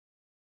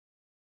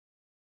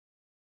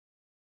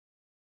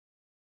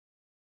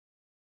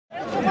Deux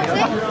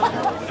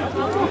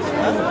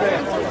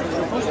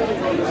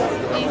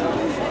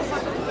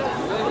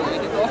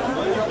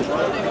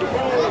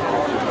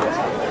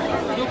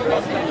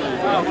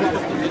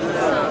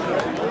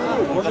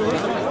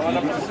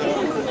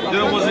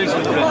rosés, s'il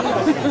vous plaît.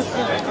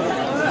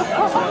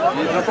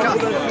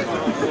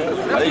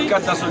 Allez,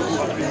 4 d'un seul coup.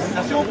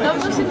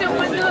 C'était au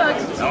moins 2.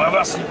 On va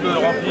voir s'il peut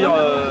remplir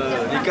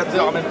les 4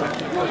 heures en même temps.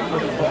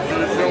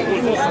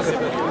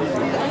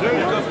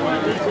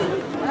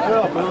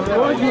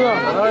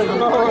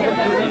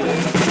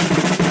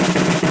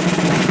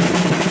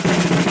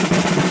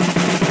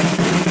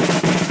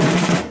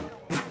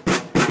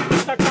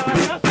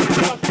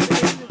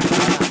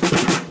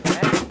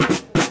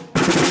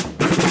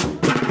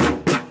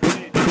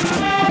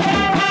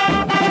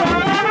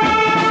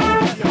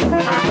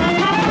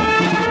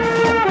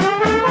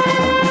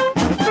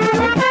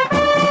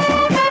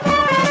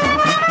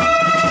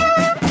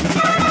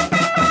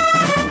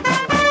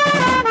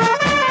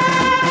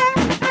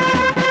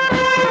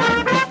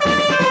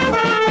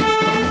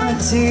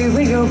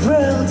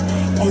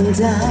 And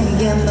I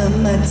am a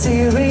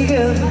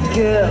material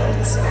girl.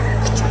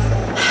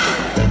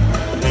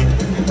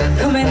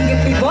 Come and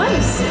get me,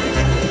 boys.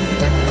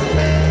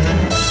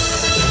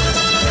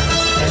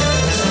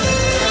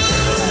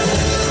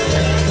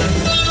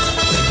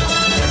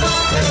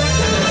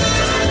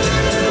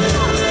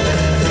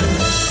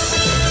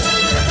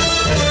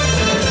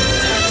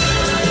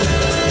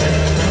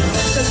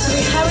 Cause we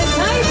have a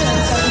time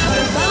and tell her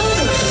about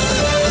it.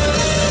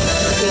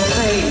 We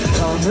pray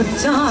all the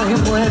time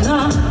when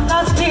I'm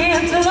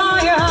to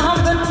lie on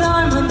the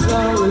diamond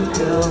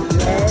road,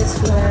 let's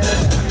play.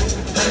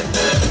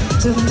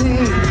 To me,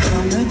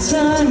 from a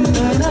time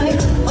when I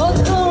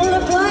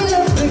gonna find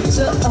a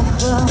picture of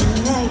a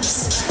nice.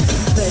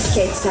 But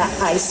kids are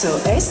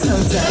ISOS no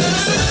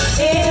dice.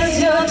 Is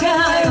your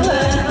guy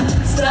when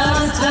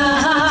stars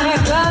high,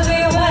 but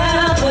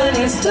beware when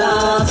it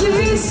starts to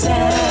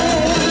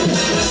descend.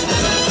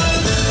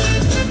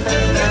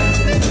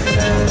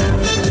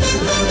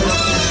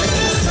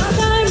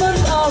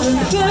 Diamonds are a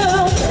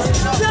girl.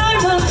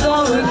 Diamonds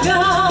are a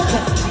girl,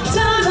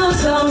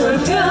 diamonds are a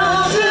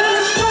girl,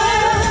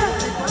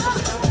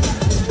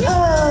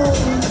 oh,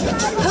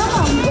 come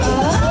on,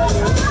 bud.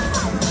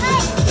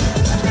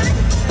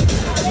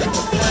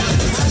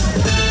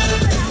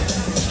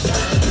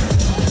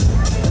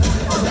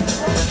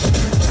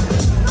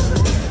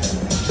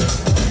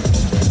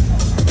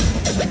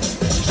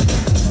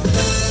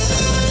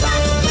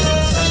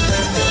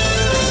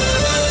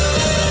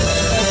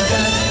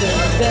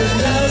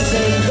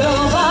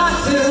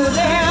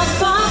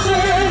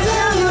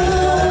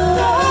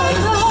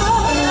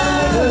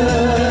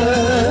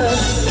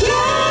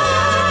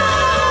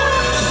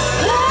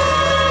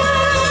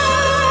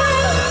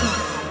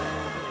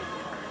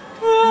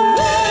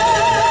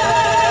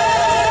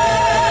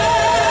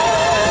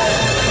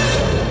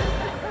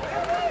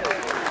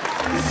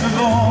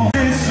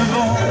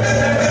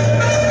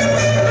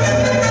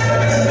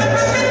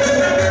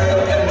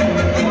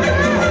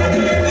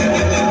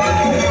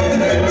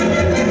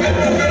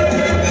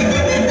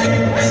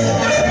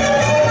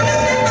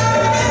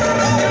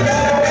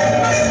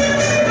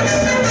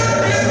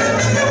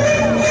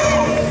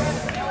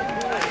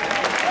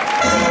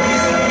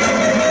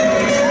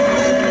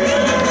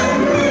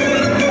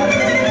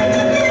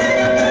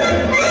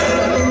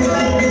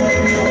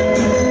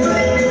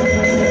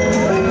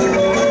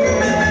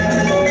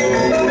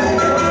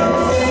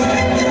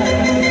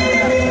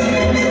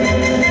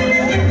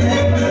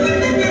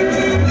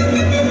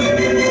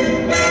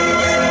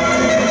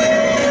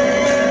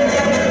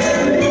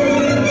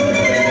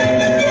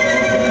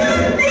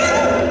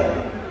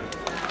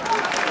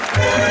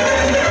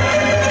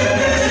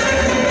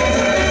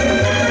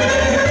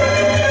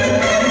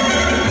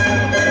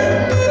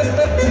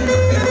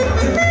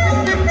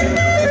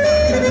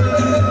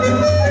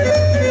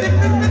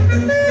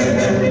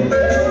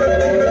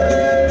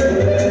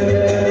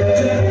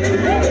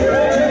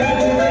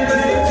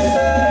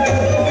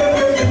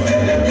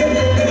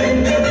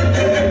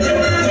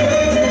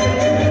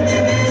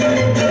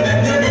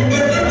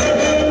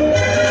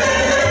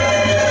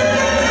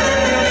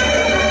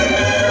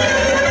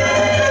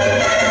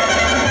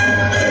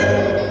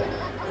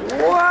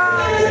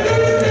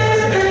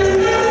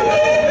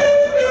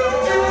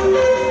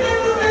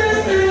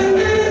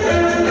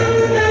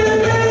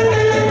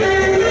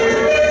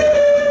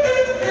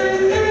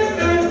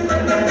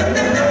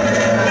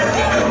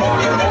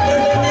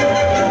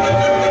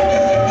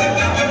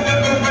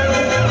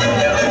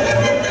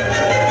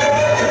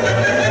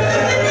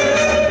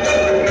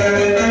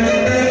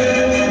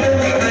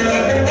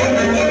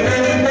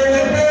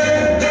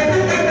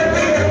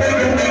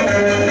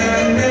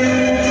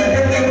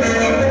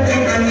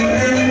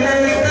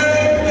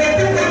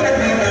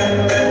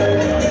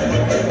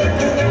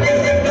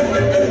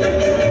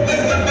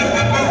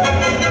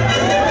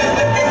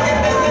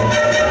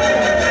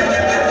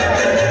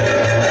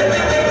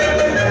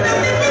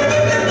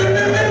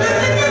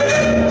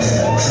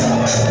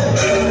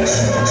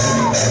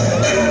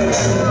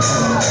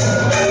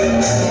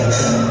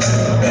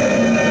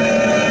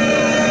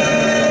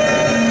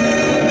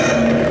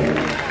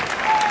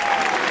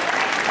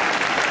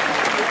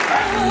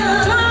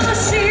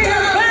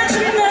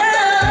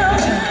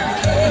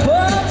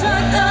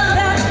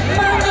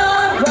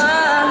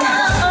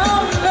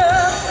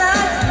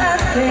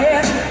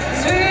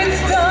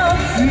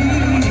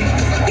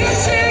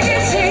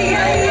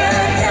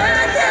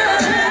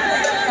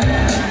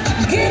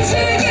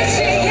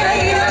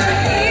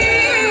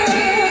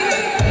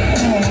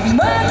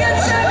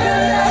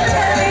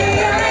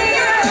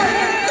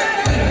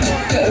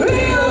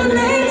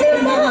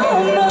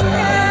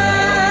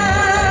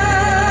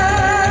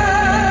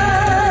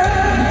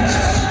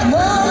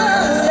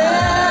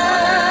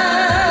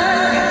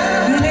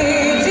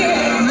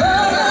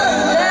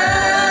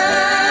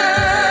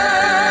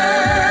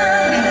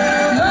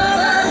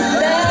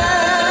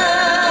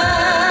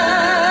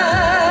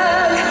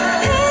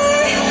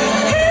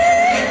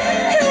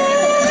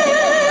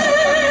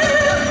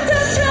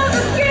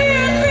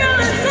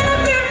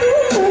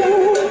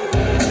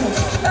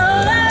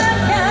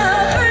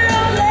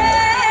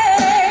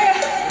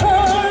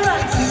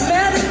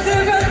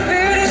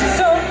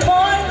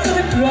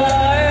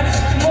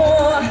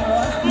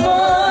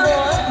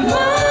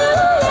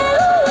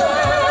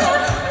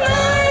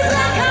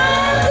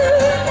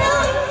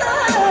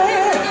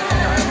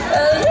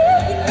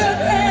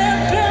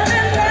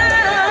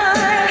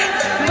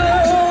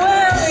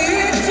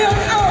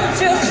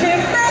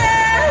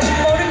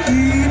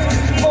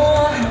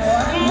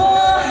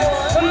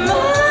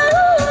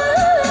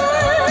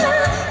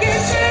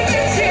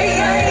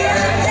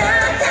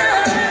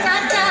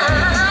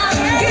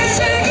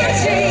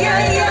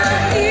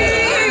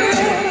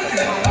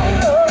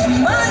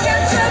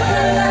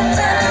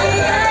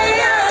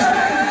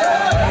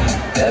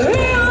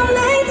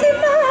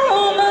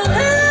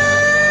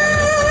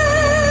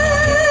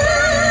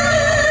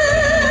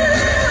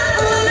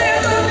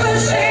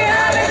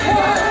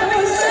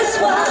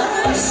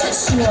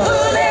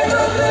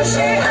 Voulez-vous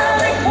coucher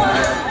avec moi?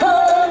 Oh,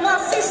 my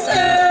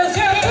sisters,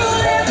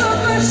 voulez-vous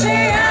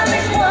coucher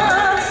avec moi?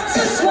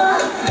 Ce soir,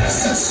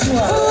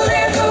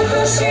 voulez-vous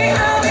coucher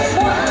avec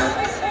moi?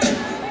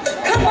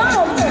 Come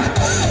on!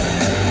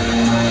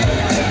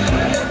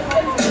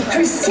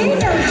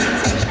 Christina!